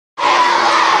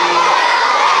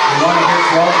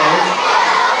12 days.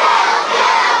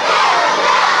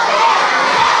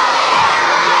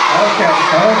 Okay.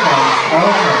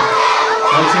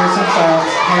 Let's hear some sounds.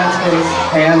 Hands, please.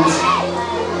 Hands.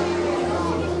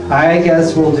 I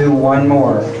guess we'll do one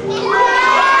more.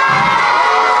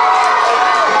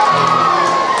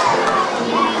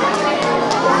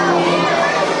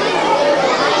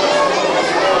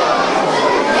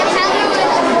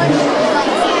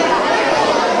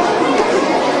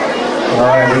 All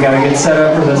right, we gotta get set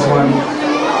up for this one.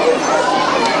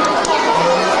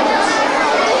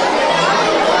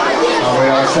 Are we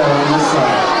all set on this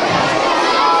side?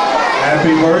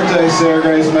 Happy birthday, Sarah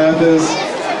Grace Mathis.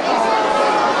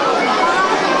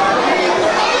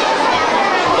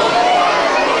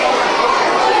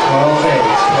 Twelve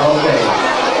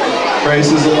days.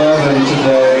 Grace is 11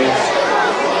 today.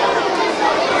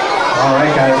 All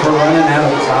right, guys, we're running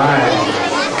out of time.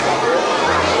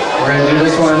 We're gonna do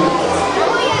this one.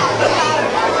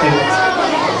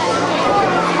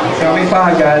 Show me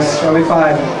 5, guys. Show me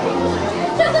 5.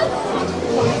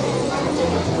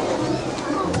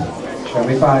 Show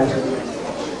me 5.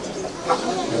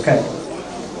 Okay.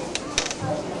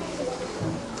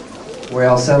 We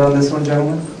all set on this one,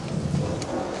 gentlemen?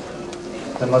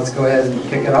 Then let's go ahead and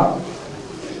kick it off.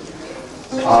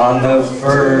 On the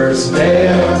first day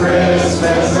of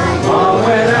Christmas, Mom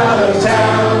went out of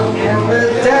town, and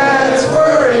the dads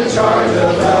were in charge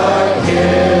of the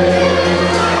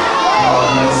kids.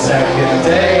 On the second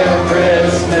day of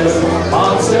Christmas,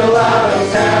 Mom's still out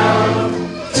of town.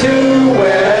 2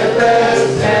 wet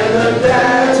beds, and the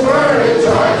dads were in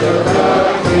charge of the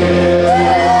kids.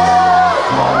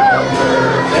 On the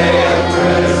third day of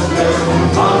Christmas,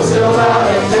 Mom's still out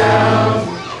of town.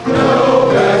 No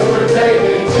beds were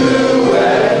taken, 2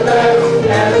 wet beds,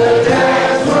 and the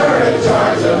dads were in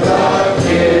charge of the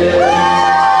kids.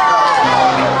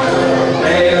 On the third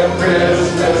day of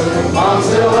Christmas, Mom's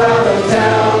still out of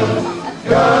town.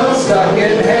 Guns stuck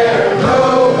in hair,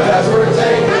 no beds were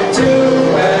taken,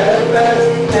 2 wet beds,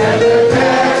 and the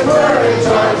dads were in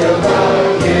charge of the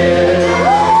kids.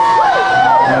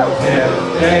 The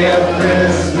 5th day of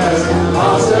Christmas,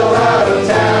 Mom's still out of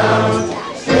town.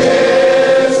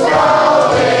 It's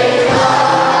going on.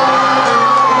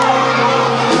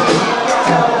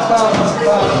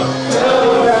 No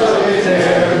beds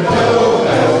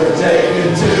were taken,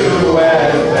 2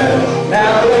 wet beds.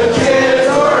 Now the kids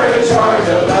are in charge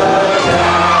of the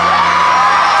town.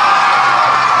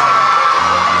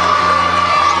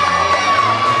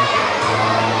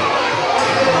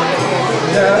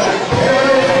 The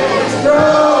kids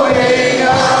growing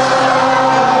up.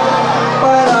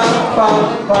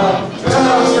 Ba-dum-bum-bum.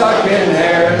 Girls stuck in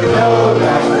hair. No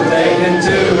beds were taken,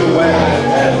 2 wet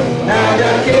beds. Now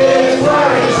the kids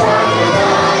are in charge of the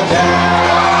town.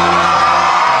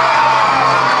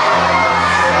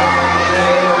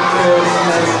 Day of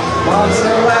Christmas, Mom's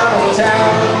still out of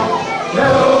town. No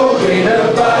peanut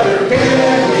butter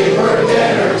candy for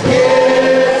dinner.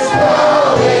 Kids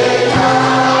going out.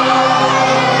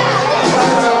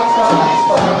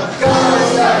 Guns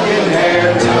stuck in hair.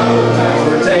 No beds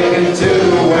were taken,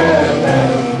 2 wet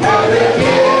beds. Now the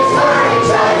kids are in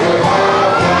charge of the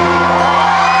town.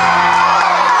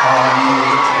 On the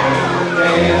 10th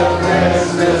day of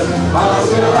Christmas, Mom's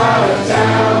still out of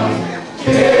town.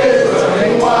 Kids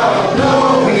running wild, no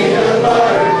peanut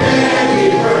butter candy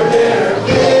for dinner.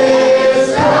 Kids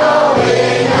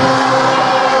going out.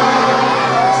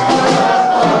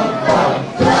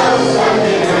 Guns stuck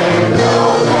in hair, no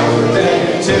beds were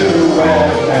taken, 2 wet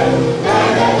beds. Now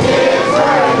the kids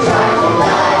are in charge of the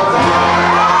town.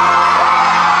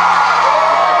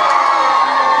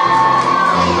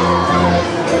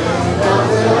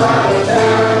 Mom's still out of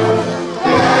town.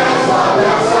 Dad's locked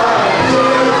outside.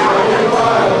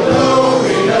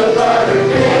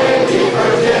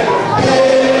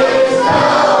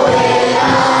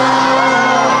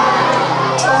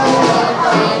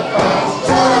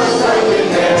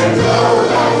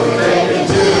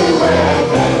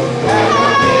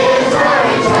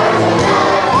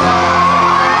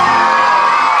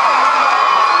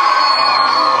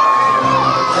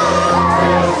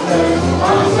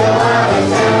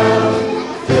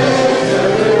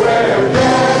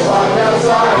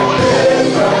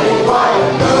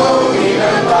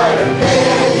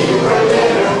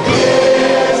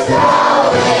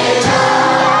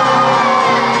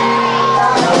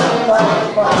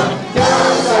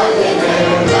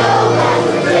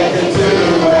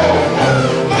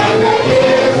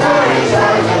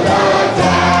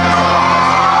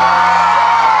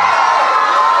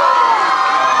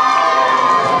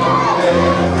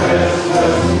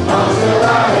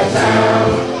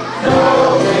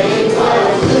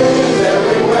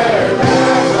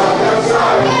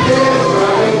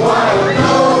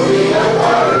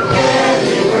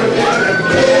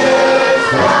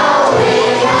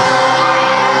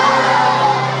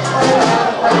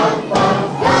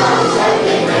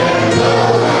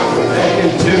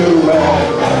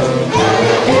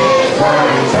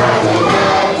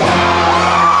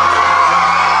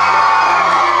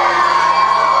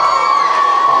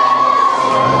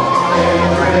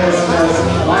 'cause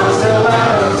mom's still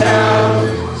out of town.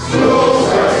 School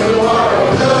starts tomorrow,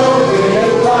 no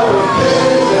getting low.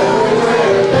 Kids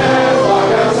everywhere, dads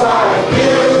walk outside.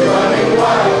 Kids running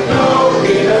wild, no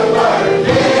peanut butter.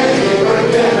 Candy for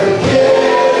dinner,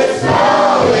 kids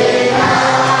falling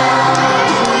out.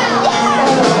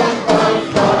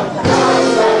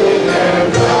 Stuck in there,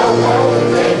 no hope,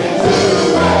 taking too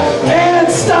much.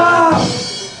 Can't stop!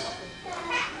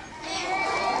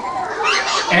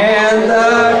 And the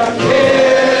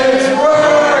kids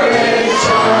were in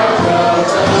charge of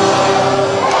the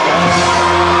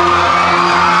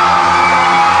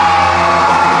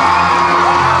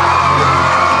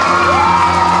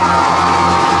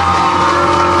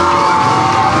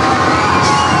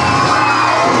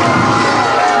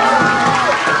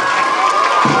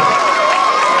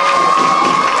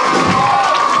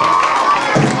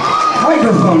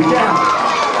microphone down.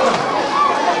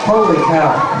 Holy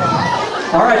cow.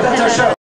 All right, that's our show.